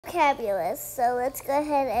fabulous. So let's go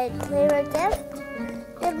ahead and claim our gift.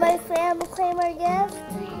 Did my family claim our gift?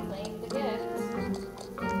 We claimed the gift.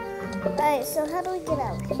 Alright, so how do we get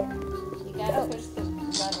out here? You gotta push the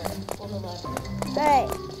lever. Pull the lever.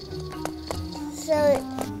 Alright. So,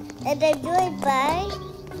 and I'm doing buy.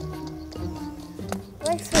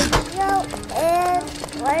 Like so video, and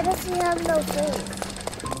why does he have no face?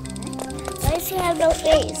 Why does he have no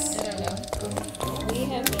face? I don't know. We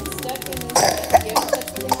have been stuck in this gift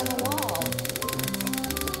that's been on the wall.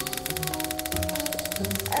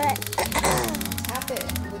 Alright. Tap it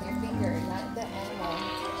with your finger, not the animal.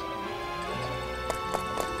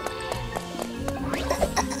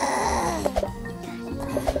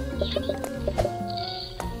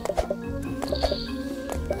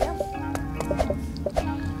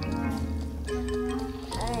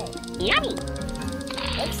 Yummy.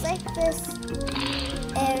 Looks like this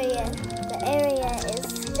area, the area is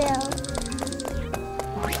still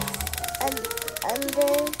under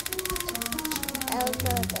our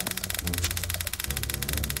building.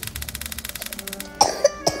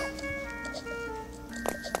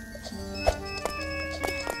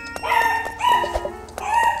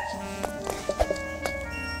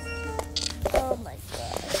 Oh my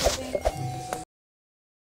God.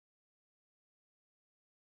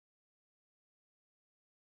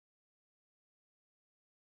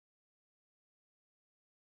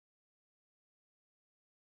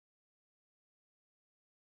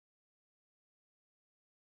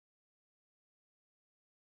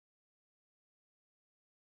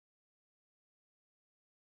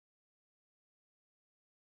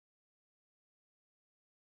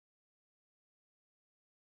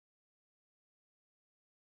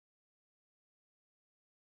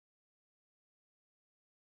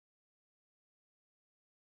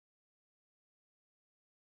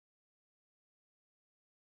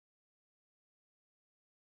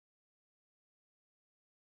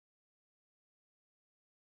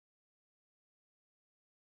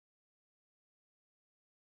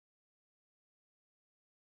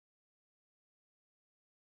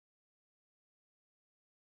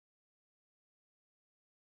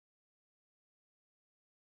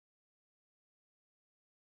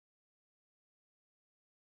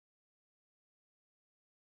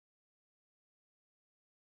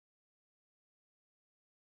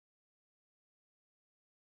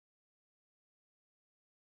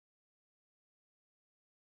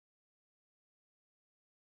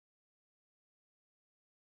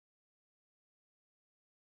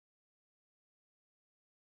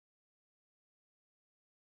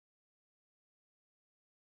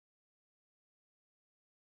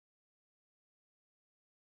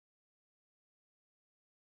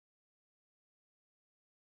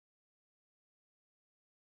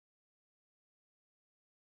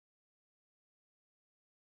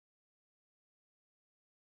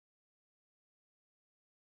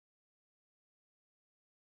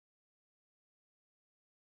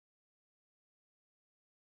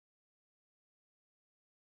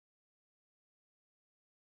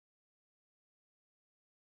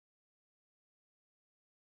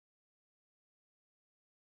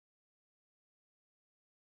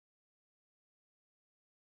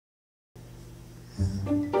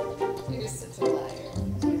 You're such a liar.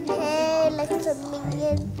 Hey, like some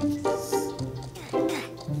minions.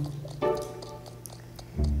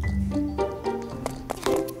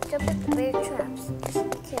 Jump at the bear traps. Just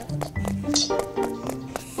be careful.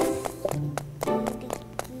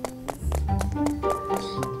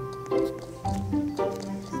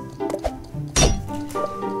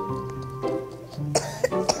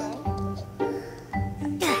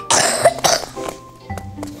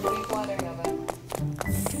 Big watering oven.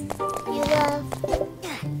 You love.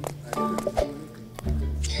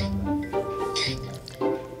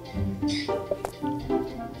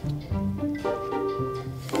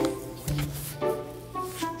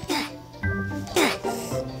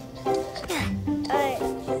 Alright,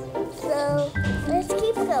 so let's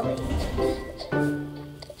keep going.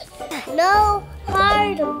 No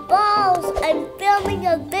hard balls. I'm filming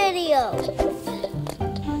a video.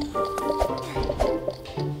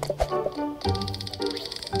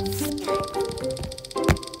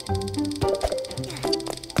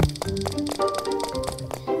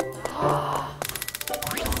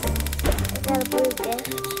 Got a blue gift.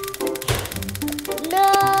 No.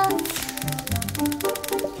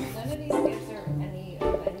 None of these gifts are any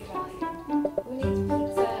of any value. Who needs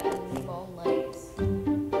pizza and bone legs?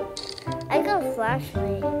 I got a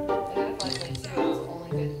flashlight. I got a flashlight too. It's the only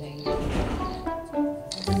good thing.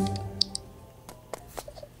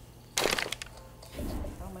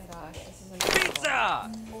 Oh my gosh, this is incredible. Pizza!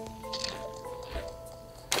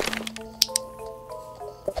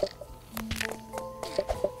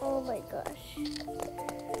 Oh my gosh.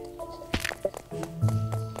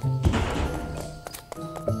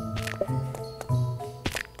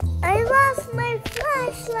 I lost my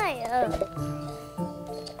flashlight.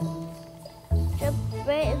 Jump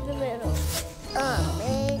right in the middle. Oh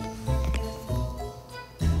man.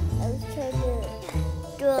 I was trying to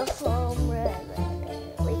do a home run.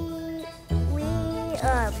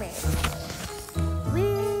 Oh man.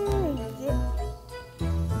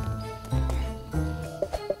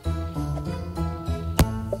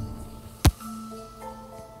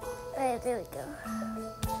 Alright, there we go.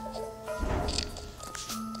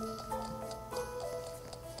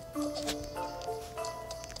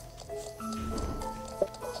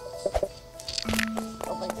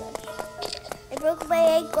 Oh my gosh. I broke my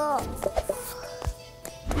ankle.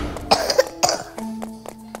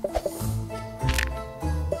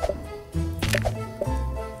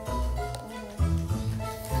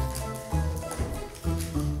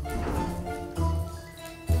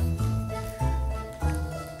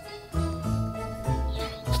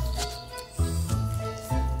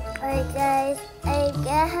 Alright guys, I'm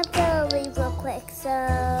gonna have to leave real quick, so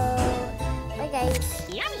bye guys.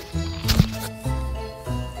 Yummy.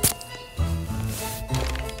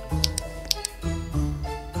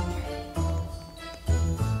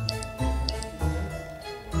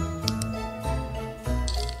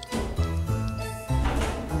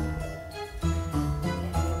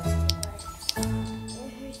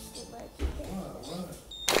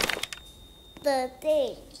 The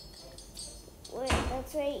thing. Wait,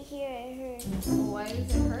 that's right here. It hurts. Why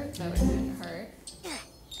does it hurt though? It didn't hurt.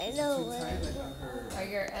 I know. Are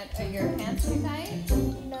your pants too tight?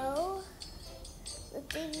 No. The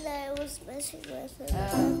thing that I was messing with.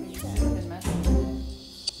 You should have been messing with it.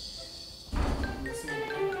 That's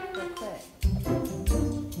it.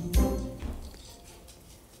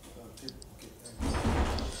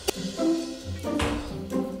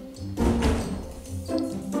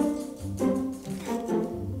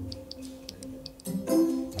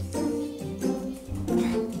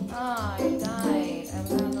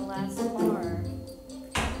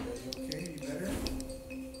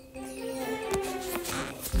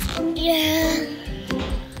 Yeah.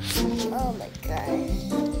 Oh my gosh.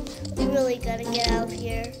 We really gotta get out of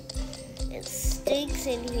here. It stinks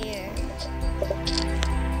in here.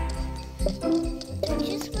 I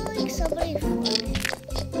just feel like somebody farted.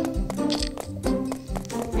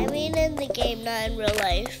 I mean in the game, not in real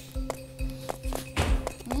life.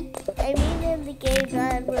 I mean in the game,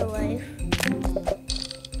 not in real life.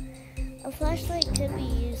 A flashlight could be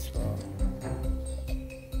useful.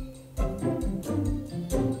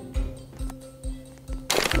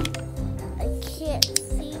 I can't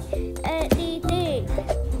see anything.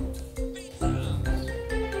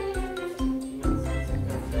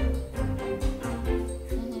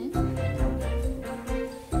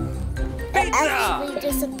 It actually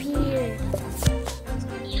disappeared.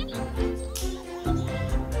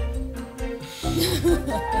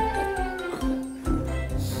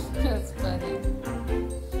 That's funny.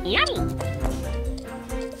 Yummy.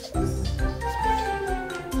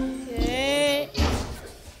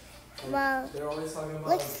 Mom,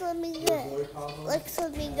 let's let me go. Let's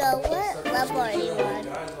let me go. What level are you on?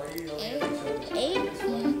 8?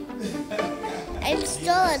 I'm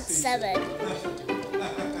still on 7.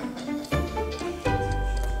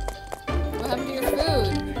 What happened to your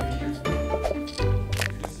food?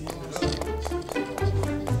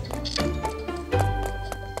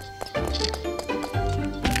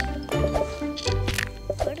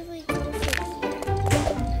 Where do we go from here?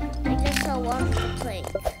 I guess I'll walk the plank.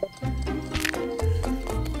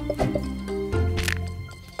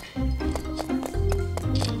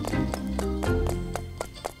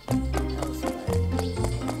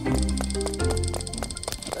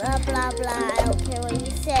 Blah, blah, blah. I don't care what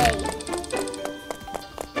you say.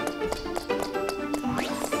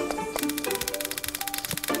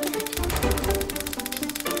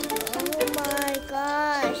 Oh my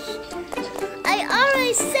gosh. I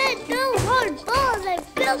already said no hard balls. I'm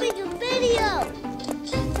filming a video.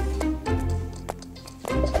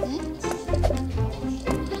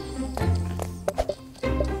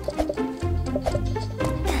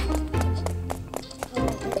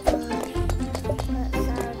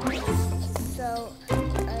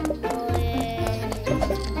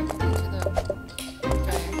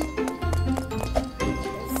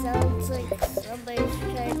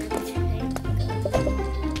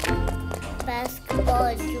 Basketball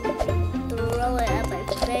and throw it at my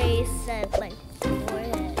face and my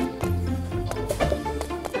forehead.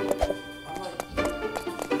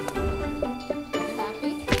 You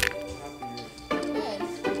happy? Good.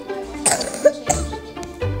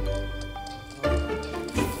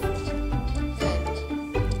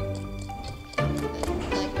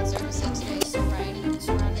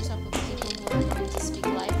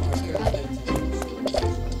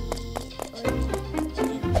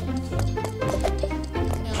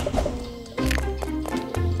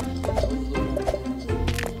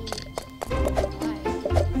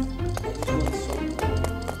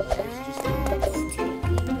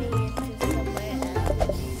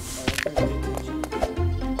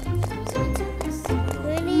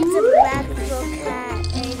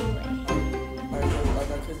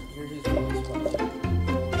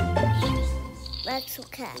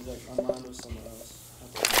 somewhere else.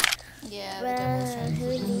 Yeah, the devil's trying to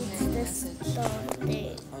Who send needs a this message.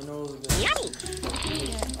 thing? I know the message.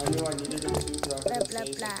 I knew I needed it too because I was going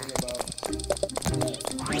to say something about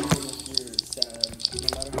like, even if you're sad, no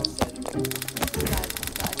matter how sad you are,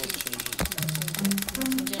 God, will you change it.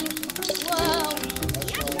 change anything. Whoa!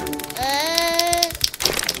 That's why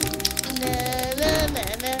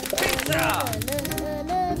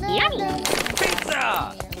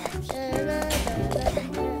Pizza!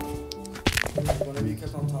 whenever you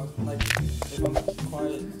keep on talking, like if I'm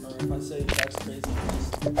quiet or if I say that's crazy,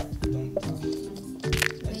 just don't talk.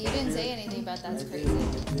 Like, You didn't say anything about that's crazy.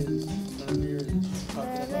 Whenever you're talking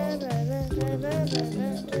about whatever you're talking about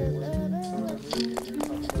a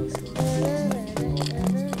story,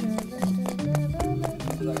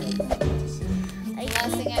 I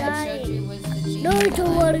Last thing keep I had showed you dying. was the G. No, I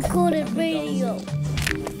don't want to call it radio.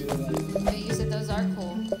 But you said those are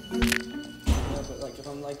cool. Yeah, but like if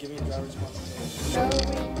I'm like giving driver responsibility, No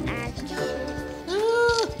reaction.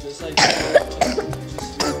 just like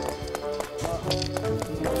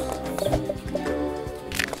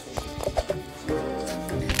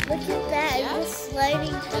Look at that, Yeah. I'm just sliding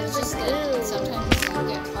through That's the just goo. that sometimes you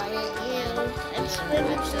get quiet I'm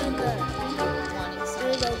swimming through the wanting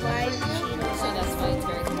something. wine So chino. that's why it's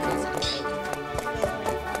very confusing.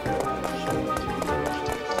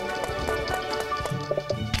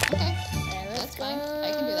 Okay, that's fine.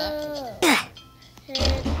 I can do that.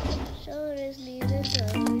 Head, shoulders, knees, and toes.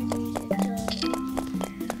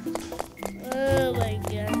 Oh my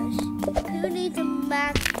gosh. Who needs a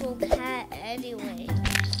Maxwell cat anyway?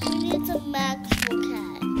 Who needs a Maxwell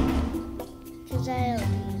cat? Because I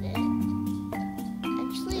don't need it.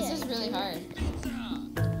 Actually, This is really hard. Yeah.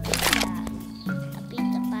 I beat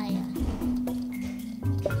the fire.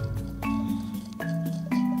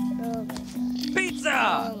 Oh my god. Pizza!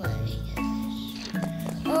 Oh my gosh.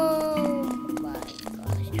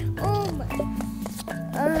 Oh my.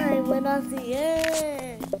 I went off the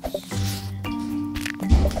edge.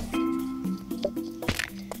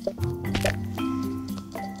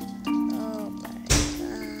 Oh my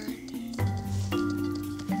god.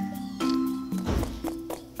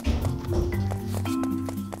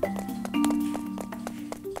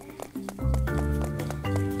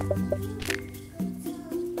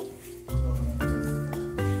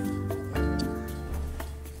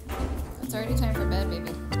 It's already time for bed,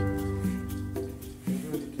 baby.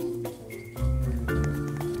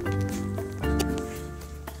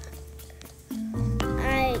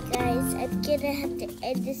 Alright guys, I'm gonna have to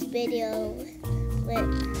end this video.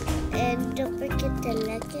 And don't forget to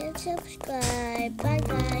like and subscribe. Bye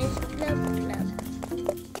guys. Plum plum.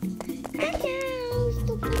 Bye guys.